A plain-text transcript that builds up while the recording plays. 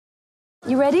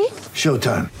You ready?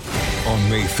 Showtime. On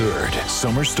May 3rd,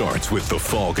 summer starts with The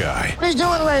Fall Guy. Let's do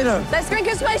it later. Let's drink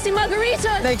a spicy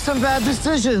margarita. Make some bad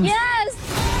decisions. Yes!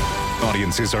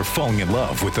 Audiences are falling in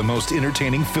love with the most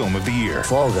entertaining film of the year.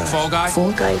 Fall Guy. Fall Guy?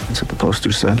 Fall guy. That's what the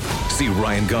poster said. See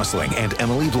Ryan Gosling and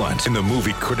Emily Blunt in the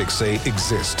movie critics say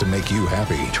exists to make you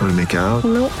happy. Trying to make it out?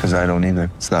 Nope. Because I don't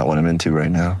either. It's not what I'm into right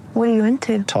now. What are you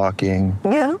into? Talking.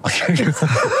 Yeah.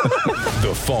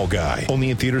 The Fall Guy.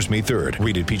 Only in theaters May 3rd.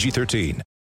 Rated PG-13.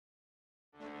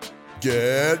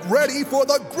 Get ready for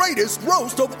the greatest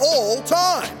roast of all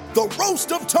time, the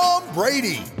Roast of Tom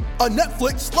Brady, a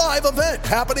Netflix live event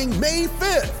happening May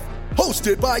 5th.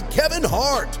 Hosted by Kevin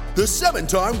Hart, the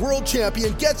 7-time world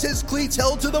champion gets his cleats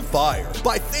held to the fire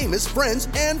by famous friends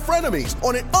and frenemies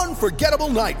on an unforgettable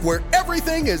night where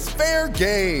everything is fair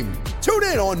game. Tune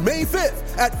in on May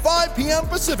 5th at 5 p.m.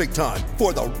 Pacific time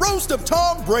for the Roast of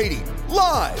Tom Brady,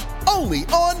 live only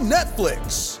on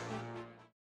Netflix.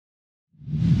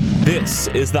 This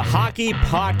is the Hockey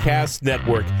Podcast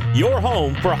Network, your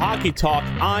home for hockey talk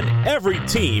on every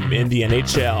team in the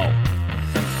NHL.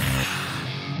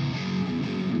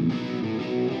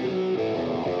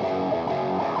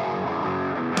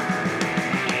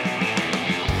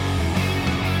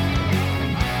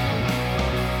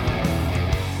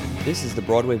 This is the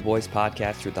Broadway Boys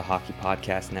podcast through the Hockey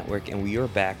Podcast Network, and we are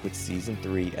back with Season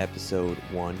 3, Episode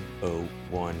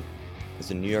 101. As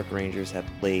the New York Rangers have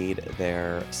played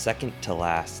their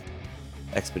second-to-last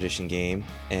Expedition game,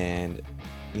 and,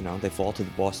 you know, they fall to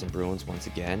the Boston Bruins once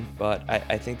again, but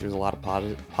I think there's a lot of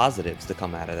positives to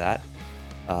come out of that.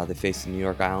 They face the New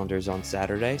York Islanders on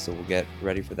Saturday, so we'll get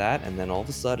ready for that, and then all of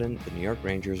a sudden, the New York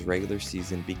Rangers regular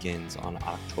season begins on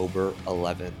October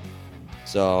 11th.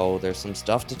 So there's some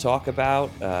stuff to talk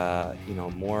about,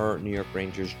 more New York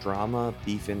Rangers drama,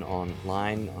 beefing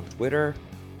online on Twitter,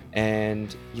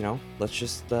 and,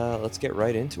 let's get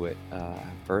right into it.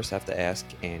 First, I have to ask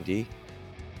Andy,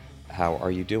 how are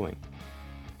you doing?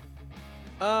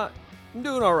 I'm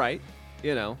doing all right.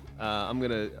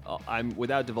 I'm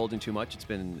without divulging too much. It's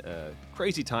been a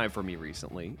crazy time for me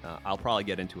recently. I'll probably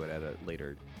get into it at a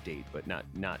later date, but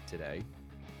not today.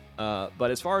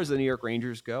 But as far as the New York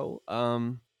Rangers go,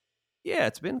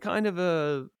 it's been kind of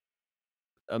a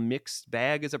mixed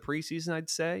bag as a preseason, I'd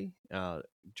say.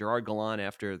 Gerard Gallant,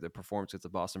 after the performance with the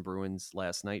Boston Bruins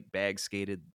last night, bag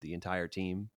skated the entire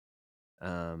team.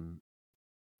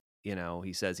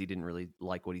 He says he didn't really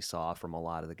like what he saw from a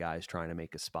lot of the guys trying to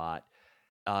make a spot.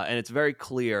 And it's very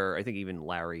clear, I think even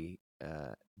Larry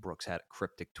Brooks had a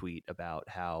cryptic tweet about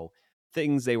how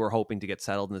things they were hoping to get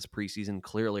settled in this preseason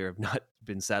clearly have not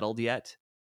been settled yet.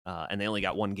 And they only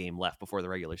got one game left before the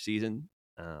regular season.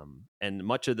 And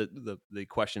much of the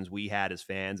questions we had as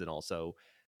fans, and also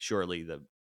surely the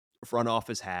front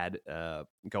office had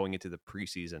going into the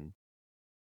preseason,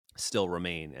 still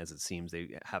remain, as it seems they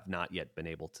have not yet been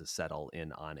able to settle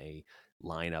in on a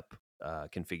lineup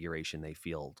configuration they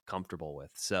feel comfortable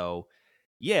with. So,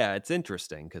 yeah, it's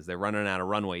interesting because they're running out of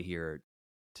runway here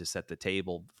to set the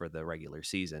table for the regular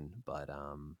season. But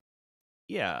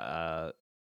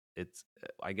it's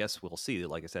I guess we'll see.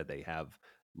 Like I said, they have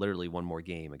literally one more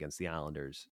game against the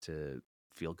Islanders to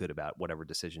feel good about whatever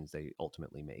decisions they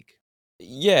ultimately make.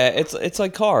 Yeah, it's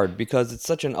like hard because it's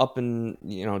such an up and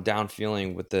down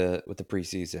feeling with the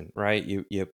preseason, right? You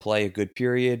play a good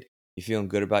period, you feeling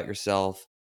good about yourself,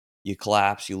 you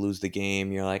collapse, you lose the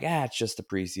game, you're like, it's just the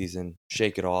preseason,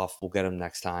 shake it off, we'll get them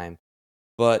next time.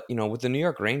 But with the New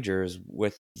York Rangers,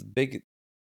 with the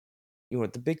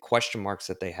big question marks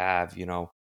that they have,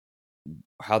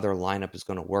 how their lineup is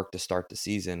going to work to start the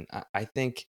season, I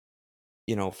think,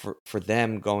 for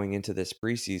them going into this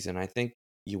preseason, I think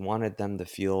you wanted them to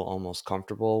feel almost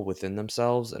comfortable within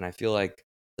themselves. And I feel like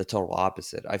the total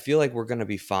opposite. I feel like we're going to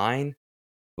be fine,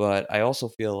 but I also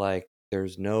feel like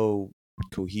there's no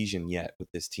cohesion yet with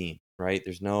this team, right?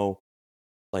 There's no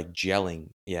like gelling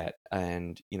yet.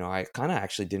 And, I kind of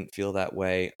actually didn't feel that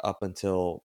way up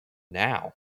until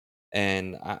now.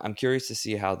 And I'm curious to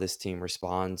see how this team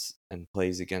responds and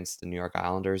plays against the New York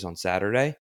Islanders on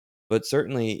Saturday. But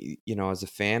certainly, as a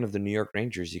fan of the New York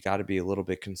Rangers, you got to be a little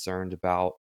bit concerned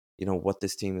about, what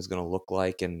this team is going to look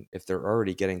like. And if they're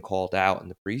already getting called out in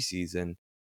the preseason,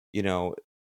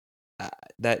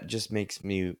 that just makes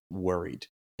me worried.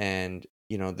 And,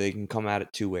 they can come at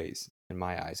it two ways in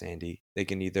my eyes, Andy. They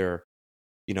can either,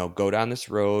 go down this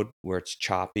road where it's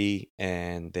choppy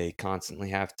and they constantly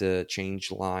have to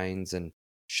change lines and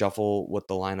shuffle what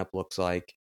the lineup looks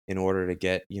like in order to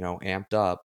get, amped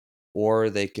up. Or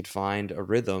they could find a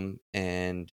rhythm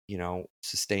and,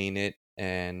 sustain it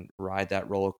and ride that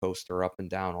roller coaster up and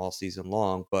down all season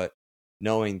long. But,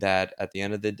 knowing that at the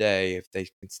end of the day, if they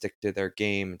can stick to their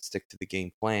game and stick to the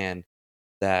game plan,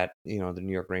 that, the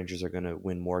New York Rangers are going to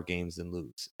win more games than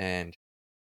lose. And,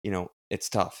 it's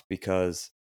tough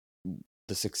because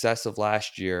the success of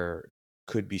last year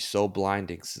could be so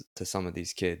blinding to some of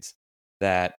these kids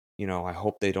that, I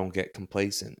hope they don't get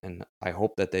complacent. And I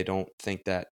hope that they don't think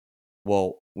that,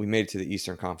 well, we made it to the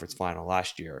Eastern Conference Final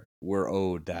last year, we're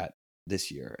owed that this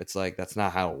year. It's like, that's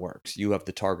not how it works. You have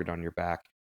the target on your back.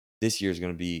 This year is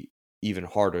going to be even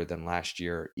harder than last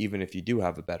year, even if you do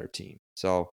have a better team.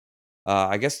 So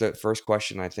I guess the first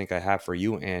question I think I have for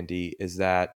you, Andy, is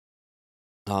that,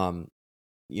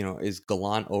 is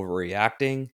Gallant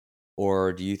overreacting,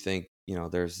 or do you think,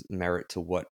 there's merit to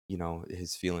what,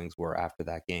 his feelings were after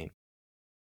that game?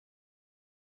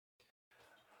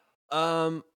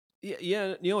 Yeah,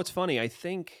 it's funny. I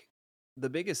think the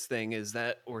biggest thing is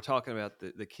that we're talking about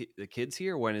the kids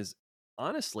here, when is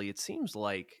honestly it seems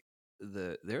like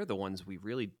they're the ones we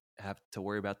really have to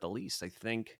worry about the least. I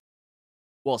think,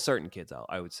 well, certain kids,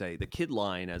 I would say the kid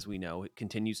line, as we know, it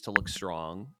continues to look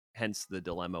strong. Hence the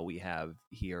dilemma we have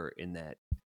here, in that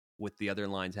with the other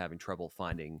lines having trouble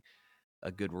finding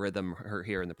a good rhythm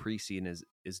here in the preseason,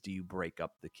 is do you break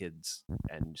up the kids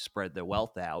and spread the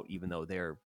wealth out, even though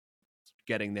they're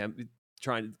getting them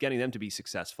to be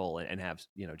successful and have,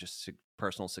 just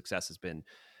personal success has been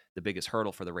the biggest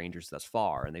hurdle for the Rangers thus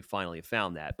far, and they finally have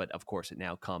found that. But of course, it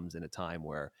now comes in a time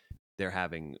where they're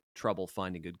having trouble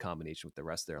finding good combination with the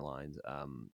rest of their lines.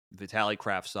 Vitaly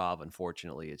Kravtsov,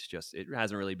 unfortunately, it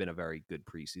hasn't really been a very good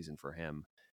preseason for him.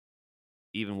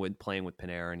 Even when playing with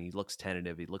Panarin, he looks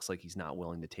tentative. He looks like he's not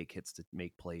willing to take hits to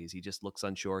make plays. He just looks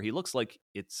unsure. He looks like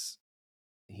like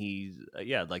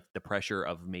the pressure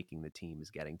of making the team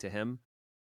is getting to him.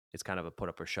 It's kind of a put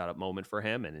up or shut up moment for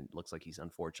him, and it looks like he's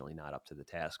unfortunately not up to the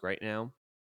task right now.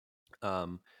 I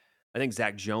think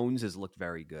Zach Jones has looked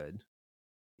very good.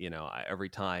 Every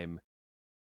time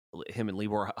him and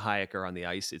Libor Hayek are on the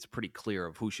ice, it's pretty clear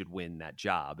of who should win that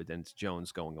job. And then it's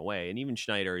Jones going away. And even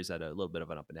Schneider is at a little bit of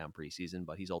an up and down preseason,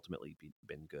 but he's ultimately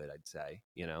been good, I'd say,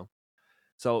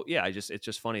 So yeah, it's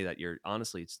just funny that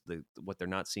it's what they're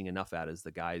not seeing enough at is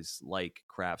the guys like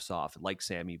Kravtsov, like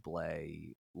Sammy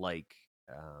Blais, like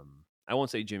I won't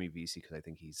say Jimmy Vesey, because I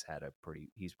think he's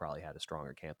probably had a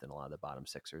stronger camp than a lot of the bottom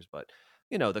sixers, but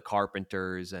the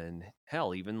Carpenters, and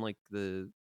hell, even like the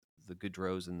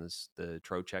Goodrows and the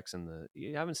Trocheks, and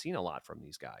you haven't seen a lot from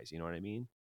these guys. You know what I mean?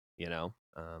 And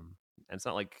it's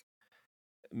not like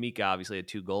Mika obviously had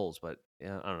 2 goals, but I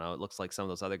don't know. It looks like some of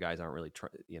those other guys aren't really,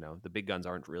 the big guns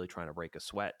aren't really trying to break a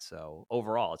sweat. So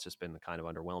overall, it's just been kind of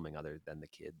underwhelming, other than the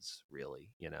kids, really.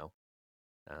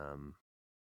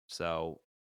 So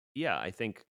yeah, I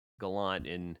think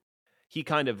Gallant, he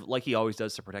kind of, like he always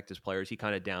does to protect his players, he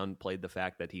kind of downplayed the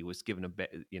fact that he was given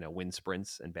wind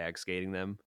sprints and bag skating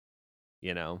them.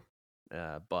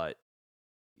 But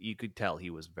you could tell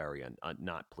he was very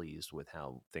not pleased with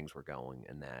how things were going,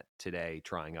 and that today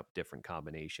trying up different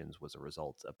combinations was a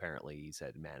result. Apparently, he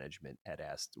said management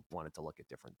wanted to look at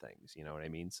different things. You know what I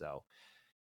mean? So,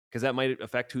 because that might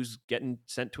affect who's getting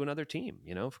sent to another team.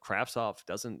 If Kravtsov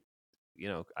doesn't,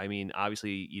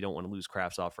 obviously you don't want to lose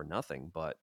Kravtsov for nothing,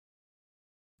 but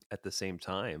at the same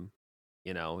time,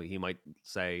 he might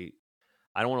say,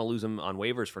 I don't want to lose him on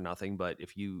waivers for nothing, but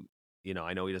if you,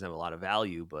 I know he doesn't have a lot of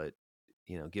value, but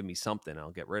give me something,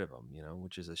 I'll get rid of him,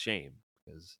 which is a shame,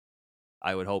 because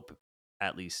I would hope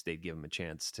at least they'd give him a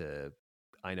chance to.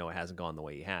 I know it hasn't gone the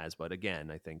way he has, but again,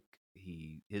 I think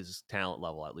his talent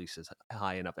level at least is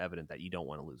high enough evident that you don't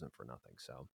want to lose him for nothing.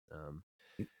 So,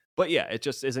 but yeah, it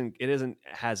just isn't. It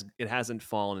hasn't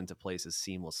fallen into place as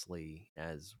seamlessly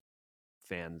as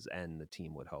fans and the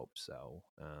team would hope. So,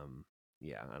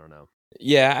 yeah, I don't know.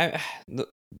 Yeah, the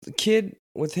kid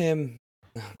with him,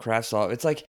 Kravtsov, it's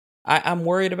like I'm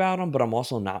worried about him, but I'm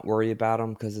also not worried about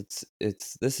him, because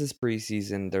this is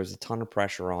preseason. There's a ton of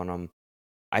pressure on him.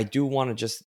 I do want to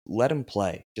just let him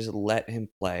play. Just let him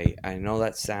play. I know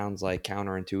that sounds like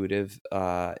counterintuitive,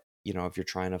 if you're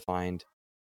trying to find,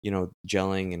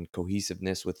 gelling and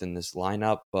cohesiveness within this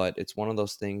lineup, but it's one of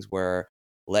those things where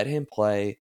let him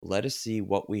play. Let us see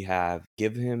what we have.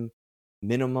 Give him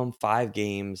minimum 5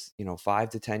 games, 5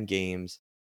 to 10 games.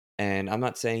 And I'm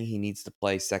not saying he needs to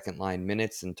play second line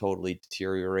minutes and totally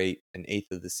deteriorate an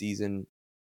eighth of the season,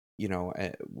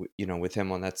 with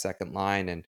him on that second line.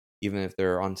 And even if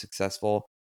they're unsuccessful,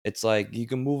 it's like you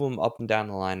can move him up and down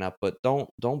the lineup, but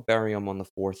don't bury him on the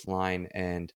fourth line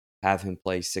and have him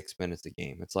play 6 minutes a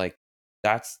game. It's like,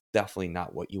 that's definitely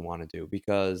not what you want to do,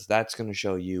 because that's going to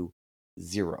show you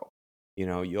 0.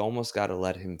 You almost got to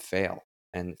let him fail,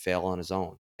 and fail on his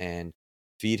own. And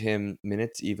feed him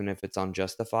minutes, even if it's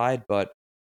unjustified. But,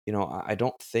 I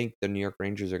don't think the New York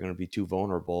Rangers are going to be too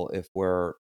vulnerable if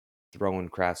we're throwing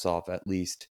Kravtsov at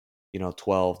least,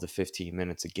 12 to 15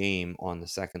 minutes a game on the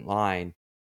second line.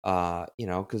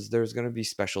 Because there's going to be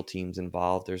special teams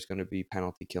involved. There's going to be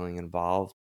penalty killing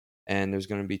involved. And there's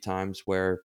going to be times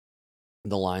where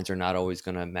the lines are not always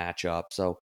going to match up.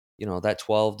 So, that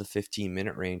 12 to 15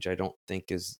 minute range, I don't think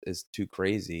is too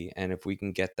crazy. And if we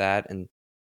can get that and,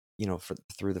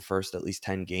 through the first at least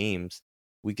 10 games,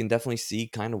 we can definitely see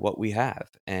kind of what we have.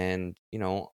 And,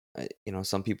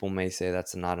 some people may say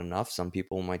that's not enough. Some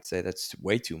people might say that's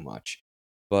way too much.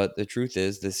 But the truth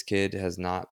is, this kid has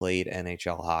not played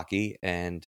NHL hockey.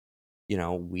 And,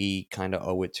 we kind of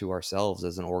owe it to ourselves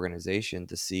as an organization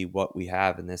to see what we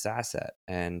have in this asset.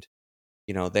 And,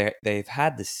 they've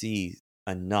had to see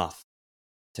enough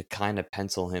to kind of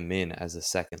pencil him in as a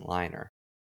second liner.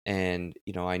 And,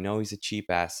 I know he's a cheap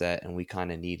asset and we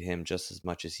kind of need him just as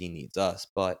much as he needs us.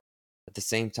 But at the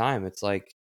same time, it's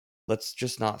like, let's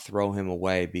just not throw him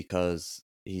away because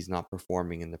he's not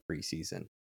performing in the preseason.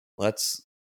 Let's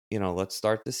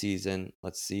start the season.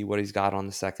 Let's see what he's got on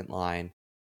the second line.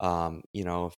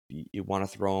 If you want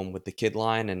to throw him with the kid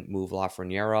line and move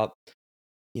Lafreniere up,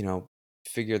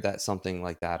 figure that something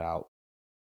like that out.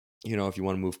 If you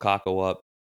want to move Kakko up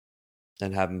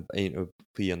and have him,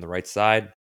 be on the right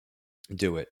side,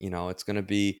 do it. It's going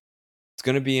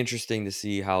to be interesting to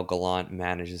see how Gallant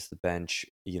manages the bench,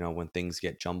 when things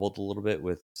get jumbled a little bit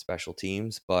with special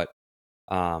teams. But,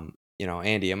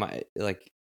 Andy,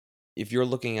 if you're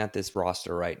looking at this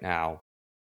roster right now,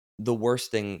 the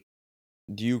worst thing,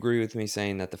 do you agree with me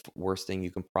saying that the worst thing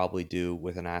you can probably do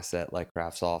with an asset like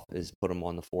Kravtsov is put him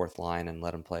on the fourth line and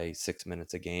let him play 6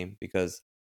 minutes a game? Because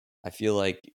I feel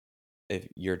like if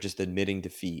you're just admitting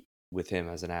defeat with him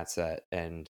as an asset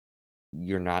and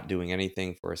you're not doing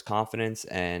anything for his confidence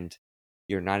and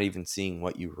you're not even seeing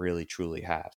what you really truly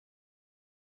have.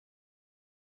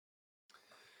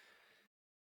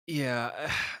 Yeah,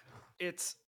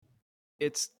 it's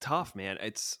tough, man.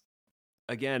 It's,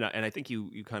 again, and I think you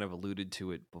kind of alluded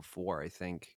to it before. I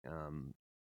think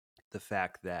the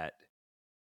fact that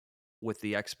with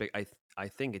the I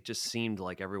think it just seemed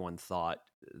like everyone thought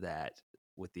that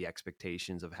with the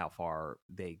expectations of how far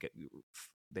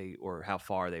how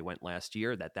far they went last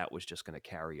year, that was just going to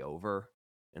carry over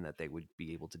and that they would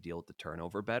be able to deal with the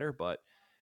turnover better. But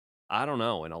I don't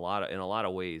know. In a lot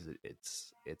of ways,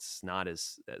 it's not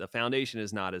as, the foundation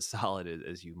is not as solid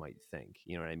as you might think.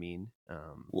 You know what I mean?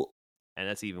 And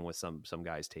that's even with some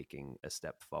guys taking a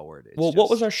step forward. What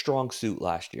was our strong suit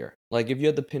last year? Like, if you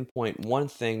had to pinpoint one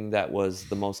thing that was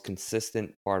the most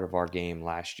consistent part of our game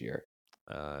last year.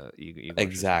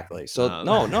 Exactly. So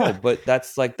no, but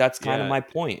that's kind of my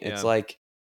point. It's like,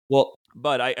 well,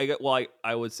 but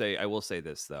I will say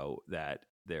this though, that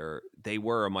they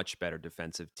were a much better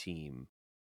defensive team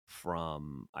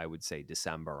from, I would say,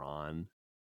 December on,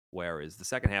 whereas the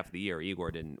second half of the year,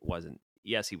 Igor wasn't.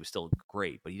 Yes, he was still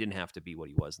great, but he didn't have to be what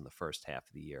he was in the first half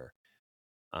of the year.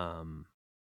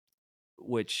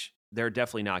 Which they're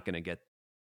definitely not going to get.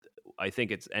 I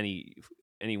think it's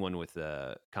anyone with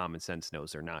common sense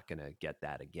knows they're not going to get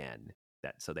that again.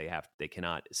 So they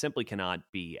cannot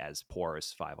be as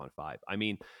porous 5-on-5. I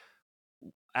mean,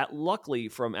 luckily,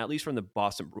 at least from the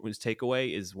Boston Bruins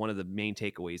takeaway, is one of the main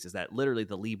takeaways is that literally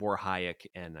the Libor Hayek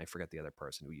and I forget the other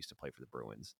person who used to play for the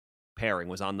Bruins pairing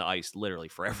was on the ice literally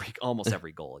for almost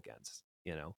every goal against,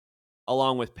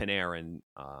 along with Panarin,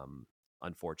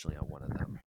 unfortunately on one of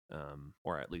them,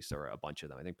 or at least there were a bunch of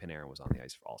them. I think Panarin was on the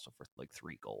ice also for like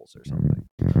 3 goals or something.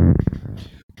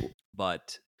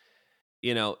 But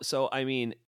so I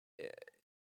mean,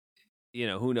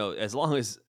 who knows? As long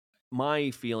as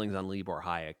my feelings on Libor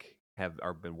Hayek have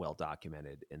been well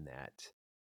documented in that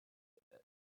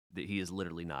he is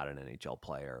literally not an NHL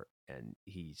player, and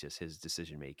his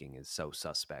decision making is so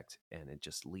suspect, and it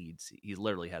just leads. He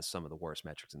literally has some of the worst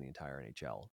metrics in the entire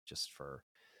NHL.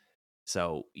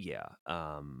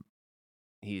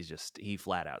 He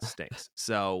flat out stinks.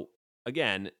 So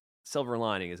again, silver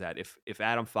lining is that if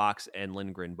Adam Fox and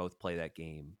Lindgren both play that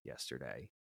game yesterday,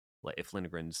 like if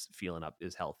Lindgren's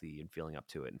is healthy and feeling up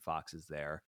to it, and Fox is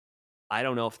there, I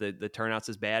don't know if the turnout's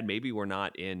as bad. Maybe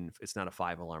it's not a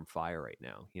 5-alarm fire right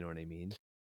now. You know what I mean?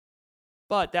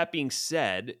 But that being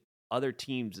said, other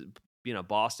teams,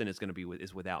 Boston is going to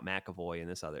is without McAvoy, and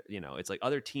this other, it's like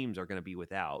other teams are going to be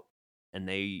without, and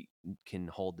they can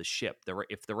hold the ship.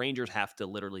 If the Rangers have to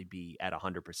literally be at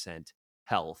 100%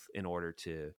 health in order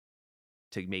to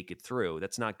make it through,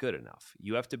 that's not good enough.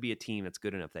 You have to be a team that's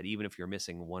good enough that even if you're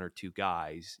missing 1 or 2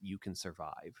 guys, you can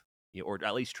survive, or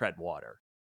at least tread water.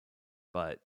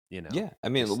 But Yeah, I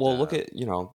mean, Just, well, look at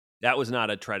that was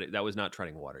not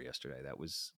treading water yesterday. That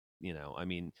was, I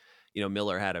mean,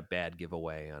 Miller had a bad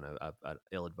giveaway on a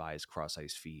ill-advised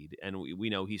cross-ice feed, and we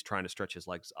know he's trying to stretch his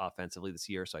legs offensively this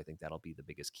year. So I think that'll be the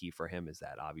biggest key for him. Is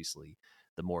that obviously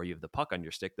the more you have the puck on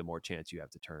your stick, the more chance you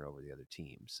have to turn over the other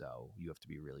team. So you have to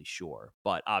be really sure.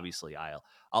 But obviously,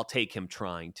 I'll take him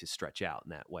trying to stretch out in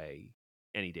that way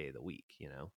any day of the week.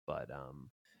 But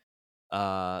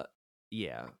I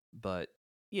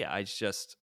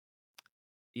just.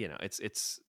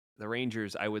 It's the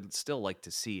Rangers. I would still like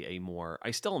to see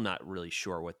I still am not really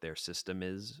sure what their system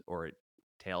is or it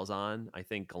tails on. I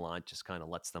think Gallant just kind of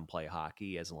lets them play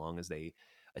hockey as long as they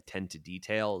attend to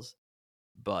details.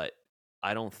 But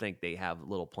I don't think they have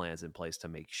little plans in place to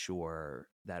make sure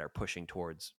that are pushing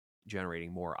towards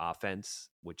generating more offense,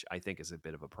 which I think is a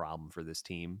bit of a problem for this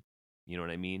team. You know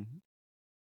what I mean?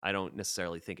 I don't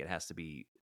necessarily think it has to be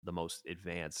the most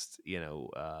advanced,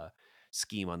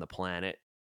 scheme on the planet.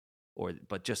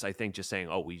 But I think just saying,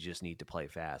 oh, we just need to play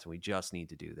fast. We just need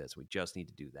to do this. We just need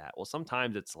to do that. Well,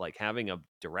 sometimes it's like having a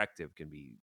directive can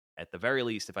be, at the very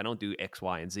least, if I don't do X,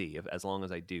 Y, and Z, as long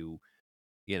as I do,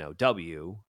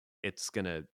 W, it's going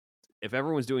to, if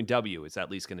everyone's doing W, it's at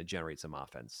least going to generate some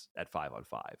offense at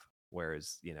 5-on-5.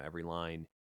 Whereas, every line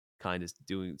kind of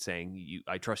saying,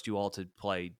 I trust you all to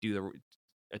play,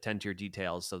 attend to your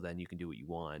details so then you can do what you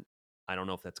want. I don't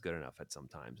know if that's good enough at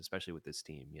sometimes, especially with this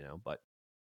team, but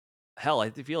hell, I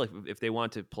feel like if they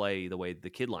want to play the way the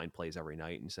kid line plays every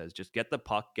night and says, just get the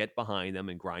puck, get behind them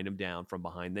and grind them down from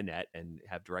behind the net and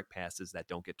have direct passes that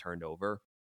don't get turned over.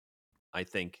 I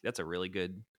think that's a really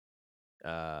good,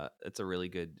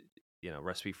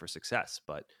 recipe for success.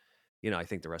 But, I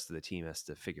think the rest of the team has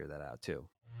to figure that out too.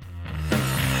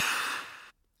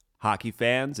 Hockey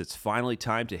fans, it's finally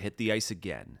time to hit the ice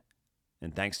again.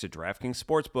 And thanks to DraftKings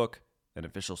Sportsbook, an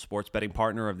official sports betting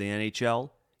partner of the NHL,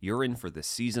 you're in for the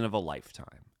season of a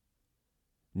lifetime.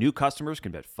 New customers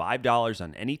can bet $5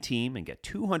 on any team and get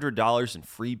 $200 in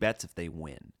free bets if they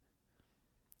win.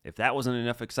 If that wasn't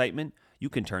enough excitement, you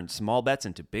can turn small bets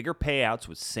into bigger payouts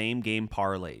with same-game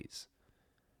parlays.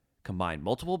 Combine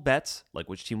multiple bets, like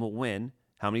which team will win,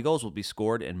 how many goals will be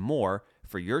scored, and more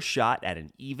for your shot at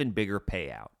an even bigger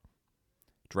payout.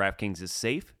 DraftKings is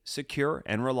safe, secure,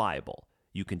 and reliable.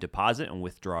 You can deposit and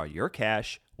withdraw your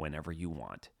cash whenever you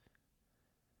want.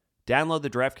 Download the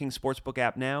DraftKings Sportsbook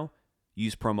app now,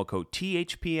 use promo code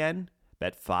THPN,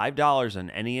 bet $5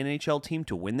 on any NHL team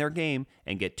to win their game,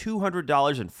 and get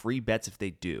 $200 in free bets if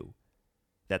they do.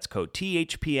 That's code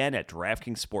THPN at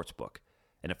DraftKings Sportsbook,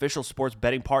 an official sports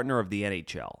betting partner of the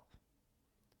NHL.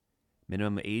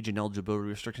 Minimum age and eligibility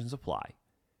restrictions apply.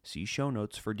 See show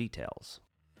notes for details.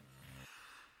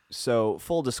 So,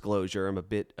 full disclosure, I'm a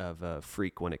bit of a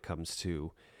freak when it comes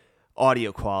to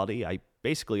audio quality. I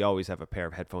basically always have a pair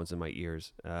of headphones in my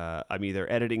ears. I'm either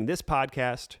editing this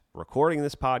podcast, recording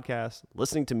this podcast,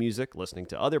 listening to music, listening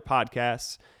to other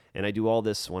podcasts, and I do all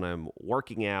this when I'm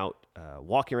working out,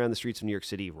 walking around the streets of New York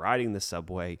City, riding the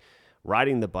subway,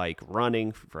 riding the bike,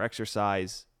 running for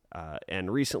exercise, and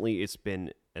recently it's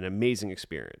been an amazing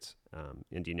experience.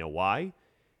 And do you know why?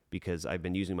 Because I've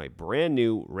been using my brand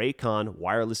new Raycon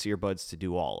wireless earbuds to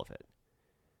do all of it.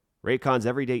 Raycon's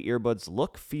everyday earbuds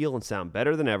look, feel, and sound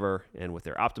better than ever, and with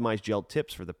their optimized gel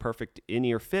tips for the perfect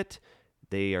in-ear fit,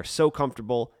 they are so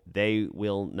comfortable, they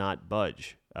will not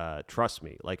budge. Trust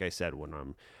me, like I said, when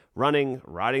I'm running,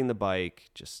 riding the bike,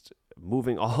 just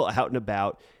moving all out and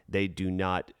about, they do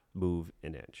not move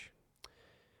an inch.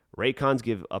 Raycons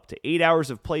give up to 8 hours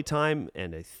of playtime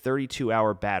and a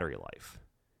 32-hour battery life.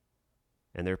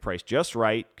 And they're priced just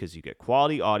right because you get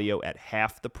quality audio at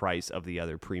half the price of the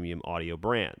other premium audio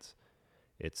brands.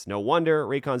 It's no wonder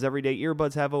Raycon's everyday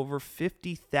earbuds have over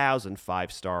 50,000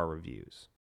 five-star reviews.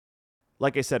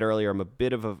 Like I said earlier, I'm a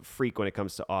bit of a freak when it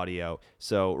comes to audio,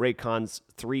 so Raycon's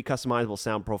 3 customizable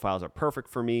sound profiles are perfect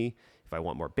for me. If I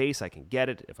want more bass, I can get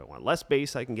it. If I want less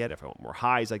bass, I can get it. If I want more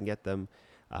highs, I can get them.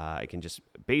 I can just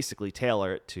basically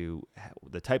tailor it to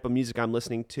the type of music I'm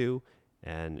listening to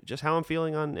and just how I'm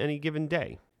feeling on any given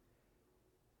day.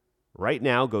 Right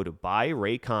now, go to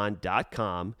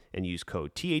buyraycon.com and use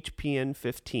code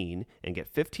THPN15 and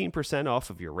get 15% off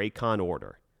of your Raycon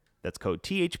order. That's code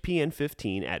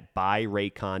THPN15 at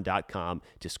buyraycon.com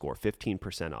to score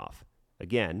 15% off.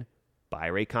 Again,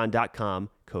 buyraycon.com,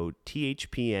 code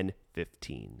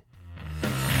THPN15.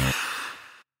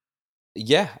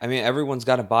 Yeah, I mean, everyone's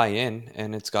got to buy in,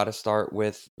 and it's got to start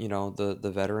with,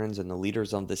 the veterans and the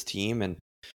leaders of this team. And,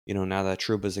 now that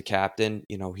Trouba's a captain,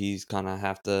 he's going to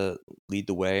have to lead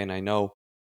the way. And I know,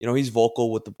 he's vocal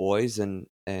with the boys and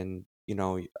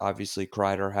obviously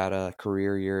Kreider had a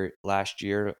career year last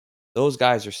year those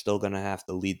guys are still going to have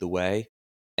to lead the way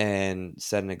and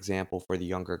set an example for the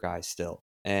younger guys still.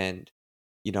 And,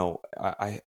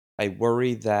 I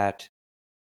worry that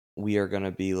we are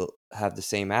going to have the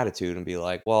same attitude and be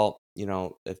like, well,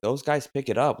 if those guys pick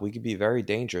it up, we could be very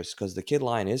dangerous because the kid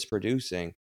line is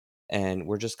producing and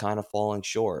we're just kind of falling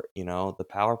short. The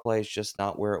power play is just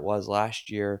not where it was last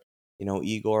year.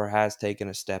 Igor has taken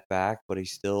a step back, but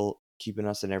he's still keeping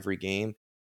us in every game.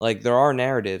 Like, there are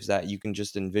narratives that you can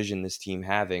just envision this team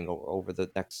having over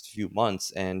the next few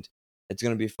months, and it's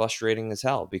going to be frustrating as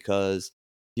hell because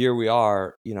here we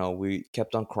are, we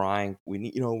kept on crying. We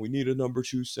need a number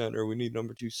 2 center. We need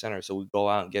number 2 center. So we go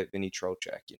out and get Vinny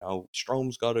Trocheck.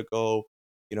 Strome's got to go.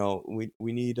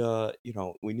 We need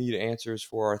answers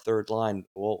for our third line.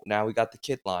 Well, now we got the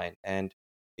kid line, and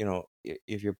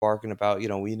if you're barking about,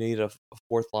 we need a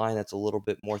fourth line that's a little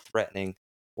bit more threatening.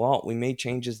 Well, we made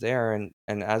changes there, and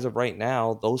as of right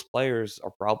now, those players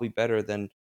are probably better than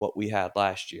what we had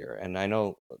last year. And I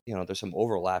know, there's some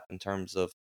overlap in terms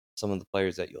of some of the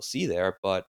players that you'll see there,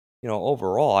 but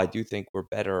overall, I do think we're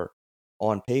better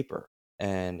on paper,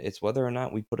 and it's whether or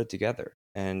not we put it together.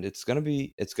 And it's gonna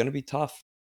be tough,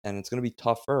 and it's gonna be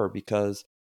tougher because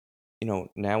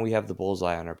now we have the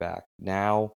bullseye on our back.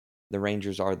 Now the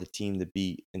Rangers are the team to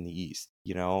beat in the East.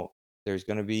 There's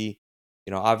going to be,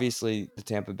 obviously the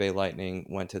Tampa Bay Lightning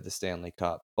went to the Stanley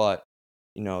Cup, but,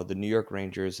 the New York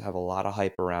Rangers have a lot of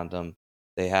hype around them.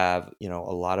 They have, a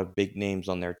lot of big names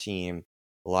on their team,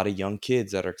 a lot of young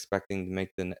kids that are expecting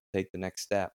to take the next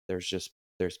step. There's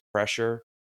pressure,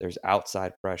 there's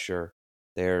outside pressure,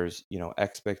 there's,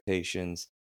 expectations,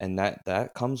 and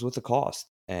that comes with a cost.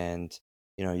 And,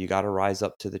 you got to rise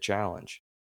up to the challenge.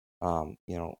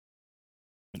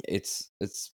 It's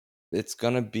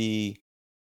gonna be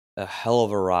a hell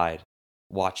of a ride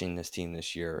watching this team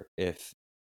this year if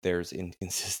there's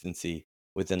inconsistency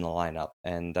within the lineup,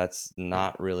 and that's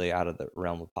not really out of the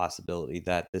realm of possibility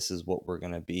that this is what we're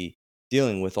gonna be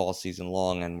dealing with all season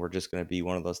long, and we're just gonna be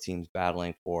one of those teams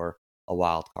battling for a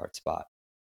wild card spot.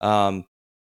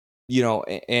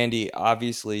 Andy,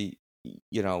 obviously,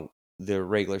 the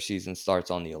regular season starts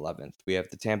on the 11th. We have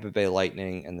the Tampa Bay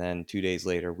Lightning, and then 2 days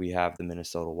later, we have the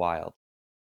Minnesota Wild,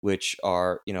 which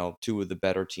are, two of the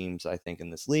better teams, I think, in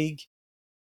this league.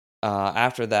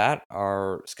 After that,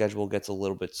 our schedule gets a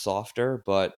little bit softer,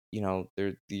 but,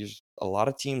 there's a lot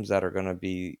of teams that are going to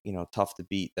be, tough to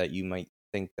beat that you might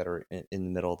think that are in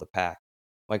the middle of the pack.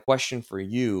 My question for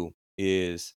you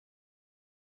is,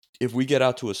 if we get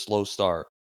out to a slow start,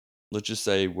 let's just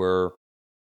say we're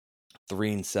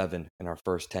 3-7 in our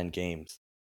first 10 games.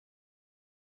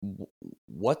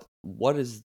 What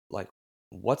is, like,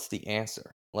 what's the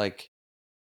answer? Like,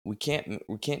 we can't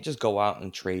just go out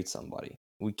and trade somebody.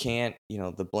 We can't,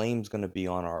 the blame's going to be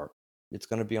on it's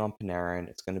going to be on Panarin.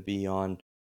 It's going to be on,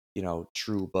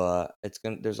 Trouba.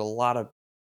 There's a lot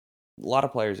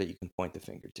of players that you can point the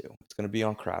finger to. It's going to be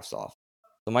on Kravtsov.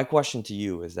 So my question to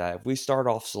you is that if we start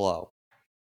off slow,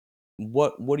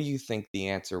 what do you think the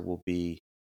answer will be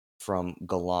from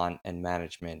Gallant and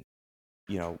management,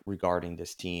 regarding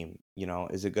this team?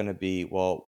 Is it going to be,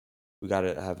 well, we got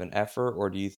to have an effort,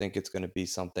 or do you think it's going to be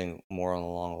something more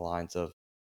along the lines of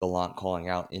Gallant calling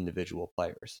out individual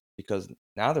players? Because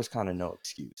now there's kind of no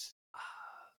excuse.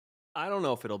 I don't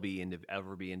know if it'll be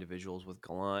ever be individuals with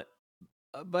Gallant,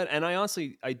 and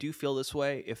I do feel this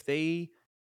way.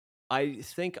 I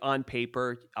think on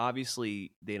paper,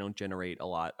 obviously they don't generate a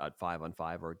lot at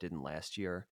 5-on-5, or didn't last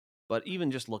year. But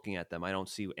even just looking at them, I don't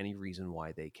see any reason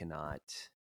why they cannot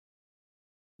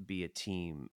be a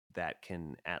team that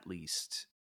can at least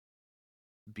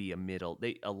be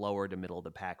a lower to middle of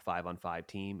the pack 5-on-5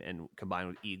 team, and combined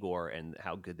with Igor and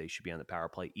how good they should be on the power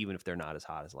play, even if they're not as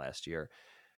hot as last year.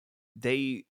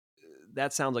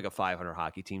 That sounds like a 500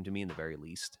 hockey team to me in the very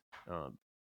least.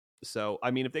 So,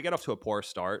 I mean, if they get off to a poor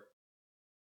start,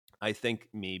 I think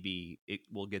maybe it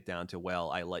will get down to, well,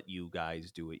 I let you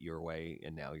guys do it your way,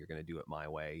 and now you're going to do it my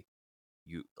way.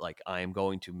 I am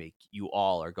going to make you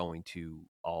all are going to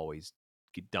always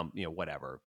dump,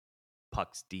 whatever,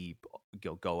 pucks deep,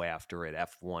 go after it,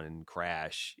 F1 and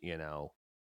crash,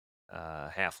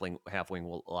 half-wing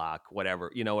will lock,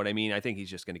 whatever. You know what I mean? I think he's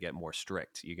just going to get more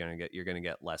strict. You're going to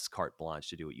get less carte blanche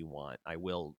to do what you want. I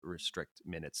will restrict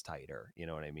minutes tighter. You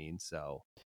know what I mean? So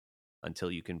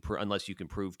unless you can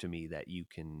prove to me that you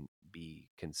can be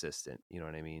consistent, you know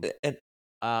what I mean?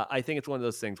 I think it's one of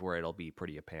those things where it'll be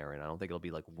pretty apparent. I don't think it'll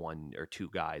be like one or two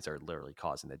guys are literally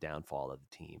causing the downfall of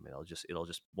the team. It'll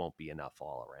just won't be enough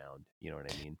all around. You know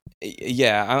what I mean?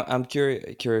 Yeah, I'm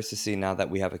curious to see, now that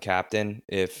we have a captain,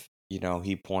 if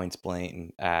he points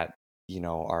blame at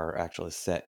our actual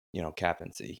set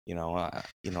captaincy.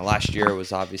 Last year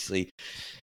was obviously,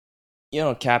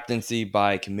 captaincy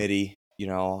by committee.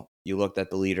 You looked at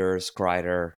the leaders,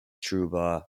 Kreider,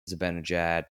 Trouba,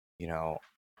 Zibanejad,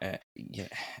 yeah,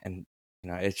 and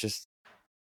it's just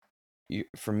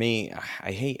for me.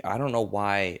 I don't know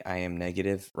why I am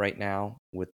negative right now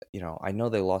with, I know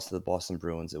they lost to the Boston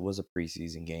Bruins. It was a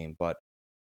preseason game, but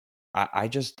I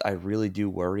really do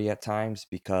worry at times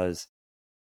because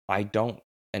I don't,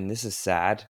 and this is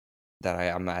sad that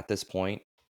I'm at this point,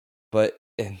 but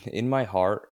in my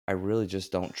heart, I really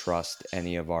just don't trust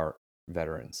any of our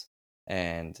veterans.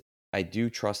 And I do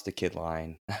trust the kid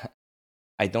line.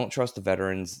 I don't trust the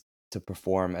veterans to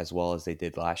perform as well as they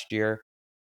did last year.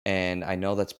 And I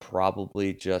know that's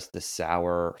probably just the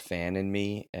sour fan in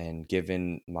me. And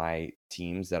given my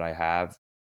teams that I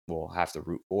will have to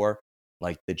root for,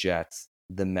 like the Jets,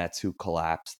 the Mets who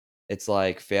collapsed, it's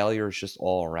like failure is just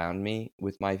all around me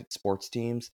with my sports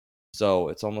teams. So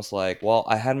it's almost like, well,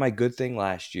 I had my good thing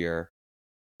last year.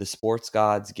 The sports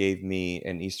gods gave me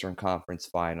an Eastern Conference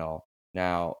final.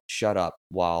 Now shut up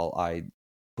while I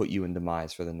put you in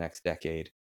demise for the next decade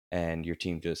and your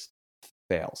team just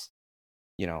fails.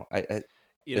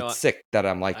 It's sick that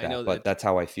I'm like that, but that's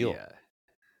how I feel. Yeah.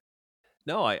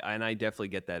 No, I definitely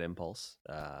get that impulse.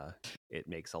 It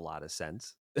makes a lot of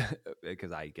sense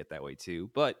because I get that way too.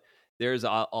 But there's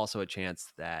also a chance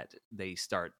that they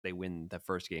win the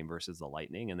first game versus the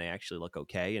Lightning, and they actually look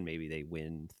okay, and maybe they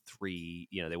win 3.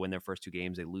 They win their first 2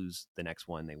 games, they lose the next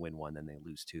one, they win 1, then they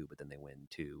lose 2, but then they win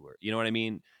 2, or you know what I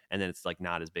mean? And then it's like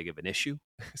not as big of an issue.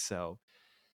 So,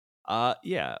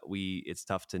 yeah, it's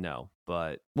tough to know,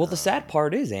 but well, the sad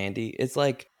part is, Andy, it's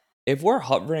like if we're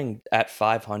hovering at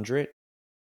 500.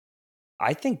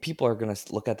 I think people are going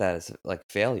to look at that as like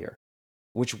failure,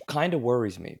 which kind of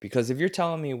worries me because if you're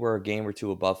telling me we're a game or two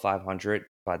above 500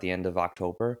 by the end of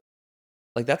October,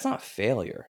 like that's not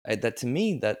failure. That to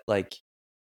me, that like,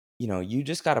 you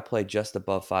just got to play just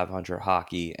above 500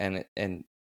 hockey. And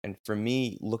for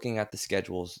me, looking at the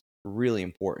schedule is really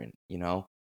important.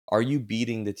 Are you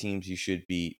beating the teams you should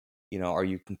beat? Are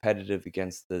you competitive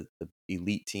against the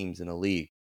elite teams in the league?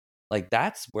 Like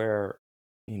that's where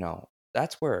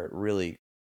it really,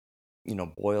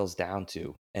 boils down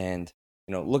to. And,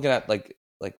 looking at like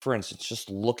for instance, just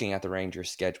looking at the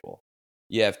Rangers schedule,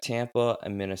 you have Tampa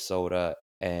and Minnesota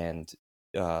and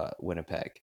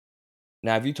Winnipeg.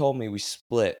 Now, if you told me we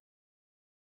split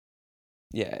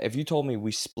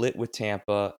with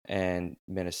Tampa and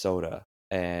Minnesota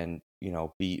and,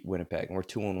 beat Winnipeg and we're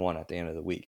 2-1 at the end of the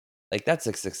week, like that's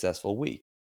a successful week.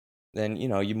 Then,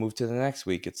 you move to the next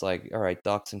week. It's like, all right,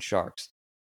 Ducks and Sharks.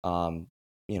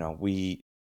 We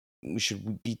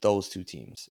should beat those 2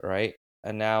 teams, right?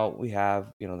 And now we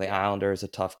have, the Islanders, a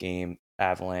tough game,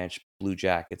 Avalanche, Blue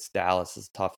Jackets, Dallas is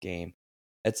a tough game.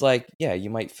 It's like, yeah, you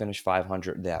might finish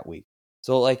 500 that week.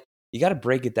 So like, you got to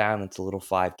break it down into little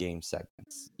 5-game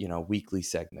segments, weekly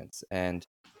segments. And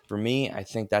for me, I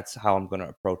think that's how I'm going to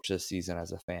approach this season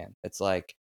as a fan. It's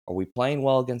like, are we playing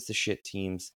well against the shit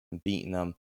teams and beating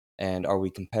them? And are we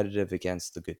competitive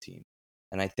against the good team?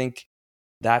 And I think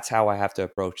that's how I have to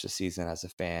approach the season as a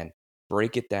fan.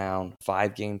 Break it down,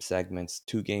 5-game segments,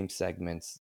 2-game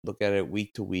segments, look at it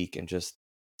week to week and just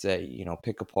say,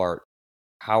 pick apart,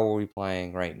 how are we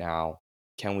playing right now?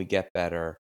 Can we get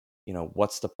better?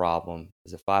 What's the problem?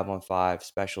 Is it 5-on-5,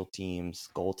 special teams,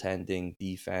 goaltending,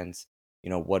 defense?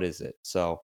 What is it?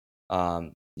 So,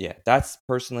 yeah, that's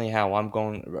personally how I'm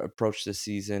going to approach this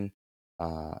season.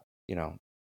 What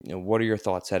are your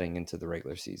thoughts heading into the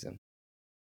regular season?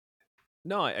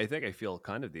 No, I think I feel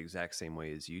kind of the exact same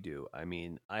way as you do. I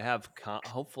mean,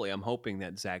 hopefully, I'm hoping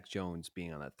that Zach Jones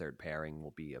being on that third pairing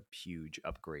will be a huge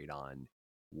upgrade on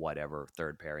whatever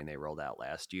third pairing they rolled out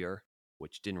last year,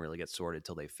 which didn't really get sorted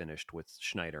till they finished with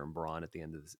Schneider and Braun at the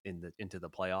end of into the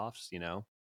playoffs.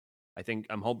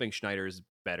 I'm hoping Schneider's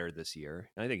better this year,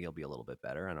 and I think he'll be a little bit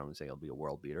better. I don't want to say he'll be a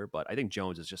world beater, but I think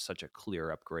Jones is just such a clear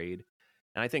upgrade.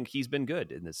 And I think he's been good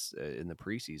in this in the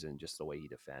preseason, just the way he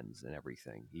defends and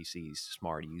everything. He's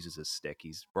smart. He uses his stick.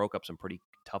 He's broke up some pretty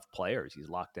tough players. He's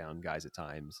locked down guys at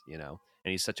times, and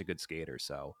he's such a good skater.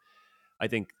 So I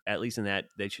think at least in that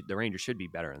the Rangers should be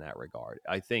better in that regard.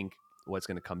 I think what's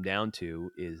going to come down to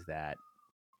is that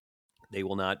they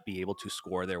will not be able to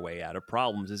score their way out of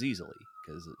problems as easily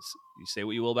because you say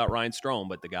what you will about Ryan Strome,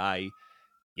 but the guy,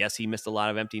 yes, he missed a lot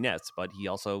of empty nets, but he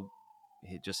also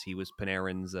he was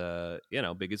Panarin's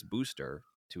biggest booster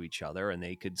to each other, and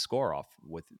they could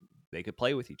they could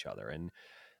play with each other. And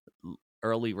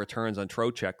early returns on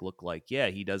Trocheck look like, yeah,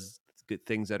 he does good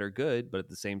things that are good, but at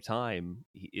the same time,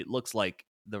 it looks like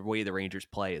the way the Rangers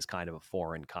play is kind of a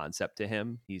foreign concept to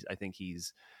him. I think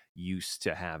he's used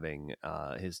to having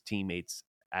his teammates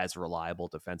as reliable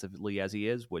defensively as he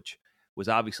is, which was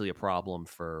obviously a problem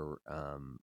for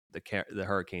the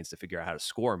Hurricanes to figure out how to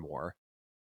score more,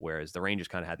 whereas the Rangers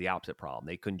kind of had the opposite problem.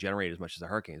 They couldn't generate as much as the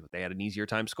Hurricanes, but they had an easier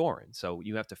time scoring. So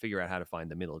you have to figure out how to find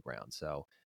the middle ground. So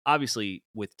obviously,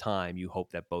 with time, you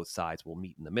hope that both sides will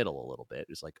meet in the middle a little bit.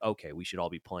 It's like, okay, we should all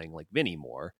be playing like Vinny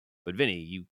more, but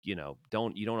Vinny, you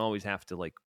don't always have to,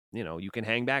 like, you can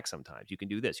hang back sometimes. You can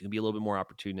do this. You can be a little bit more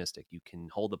opportunistic. You can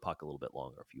hold the puck a little bit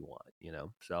longer if you want.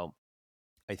 So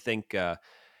I think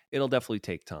it'll definitely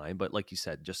take time. But like you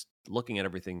said, just looking at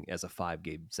everything as a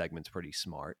 5-game segment's pretty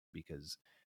smart, because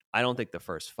I don't think the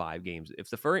first 5 games, if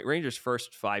the Rangers'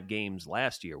 first 5 games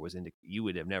last year was you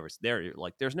would have never,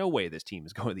 there's no way this team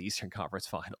is going to the Eastern Conference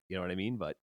Final. You know what I mean?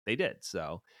 But they did.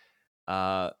 So,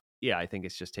 I think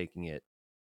it's just taking it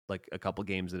like a couple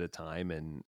games at a time.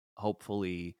 And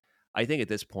hopefully, I think at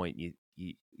this point, you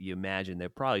imagine they'll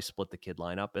probably split the kid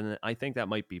lineup. And I think that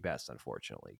might be best,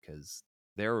 unfortunately, because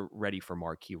they're ready for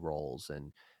marquee roles.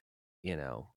 And,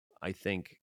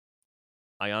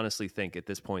 I honestly think at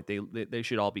this point they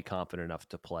should all be confident enough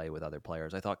to play with other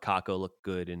players. I thought Kakko looked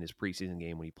good in his preseason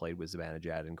game when he played with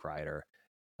Zibanejad and Kreider.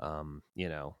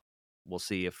 We'll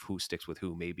see if who sticks with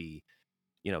who. Maybe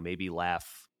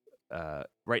Laugh.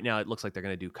 Right now it looks like they're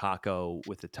going to do Kakko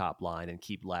with the top line and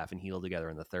keep Laugh and Heel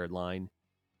together in the third line.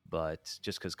 But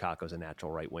just because Kakko's a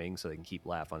natural right wing, so they can keep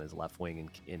Laugh on his left wing,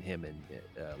 and him and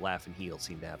Laugh and Heel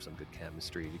seem to have some good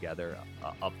chemistry together.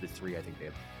 Of the 3, I think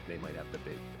they might have the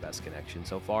best connection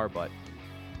so far. But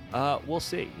we'll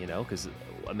see, because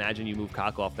imagine you move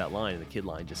Kakko off that line and the kid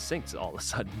line just sinks all of a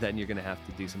sudden. Then you're going to have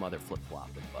to do some other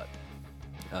flip-flopping.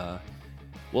 But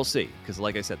we'll see, because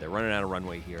like I said, they're running out of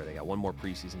runway here. They got one more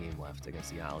preseason game left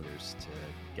against the Islanders to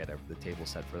get the table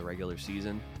set for the regular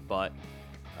season. But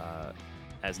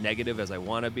as negative as I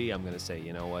want to be, I'm going to say,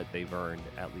 you know what, they've earned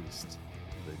at least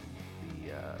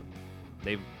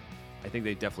I think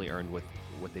they definitely earned with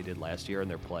what they did last year in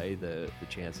their play, the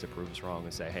chance to prove us wrong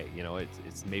and say, hey,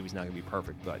 it's maybe it's not going to be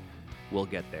perfect, but we'll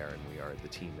get there, and we are the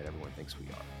team that everyone thinks we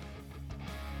are.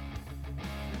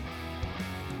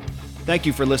 Thank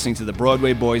you for listening to the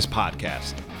Broadway Boys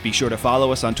podcast. Be sure to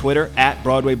follow us on Twitter at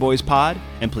Broadway Boys Pod,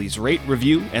 and please rate,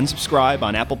 review, and subscribe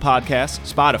on Apple Podcasts,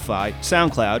 Spotify,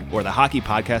 SoundCloud, or the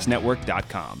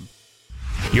HockeyPodcastNetwork.com.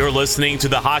 You're listening to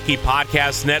the Hockey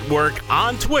Podcast Network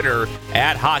on Twitter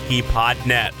at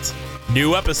HockeyPodNet.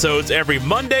 New episodes every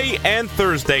Monday and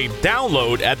Thursday.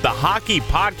 Download at the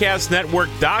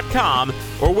HockeyPodcastNetwork.com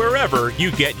or wherever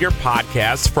you get your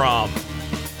podcasts from.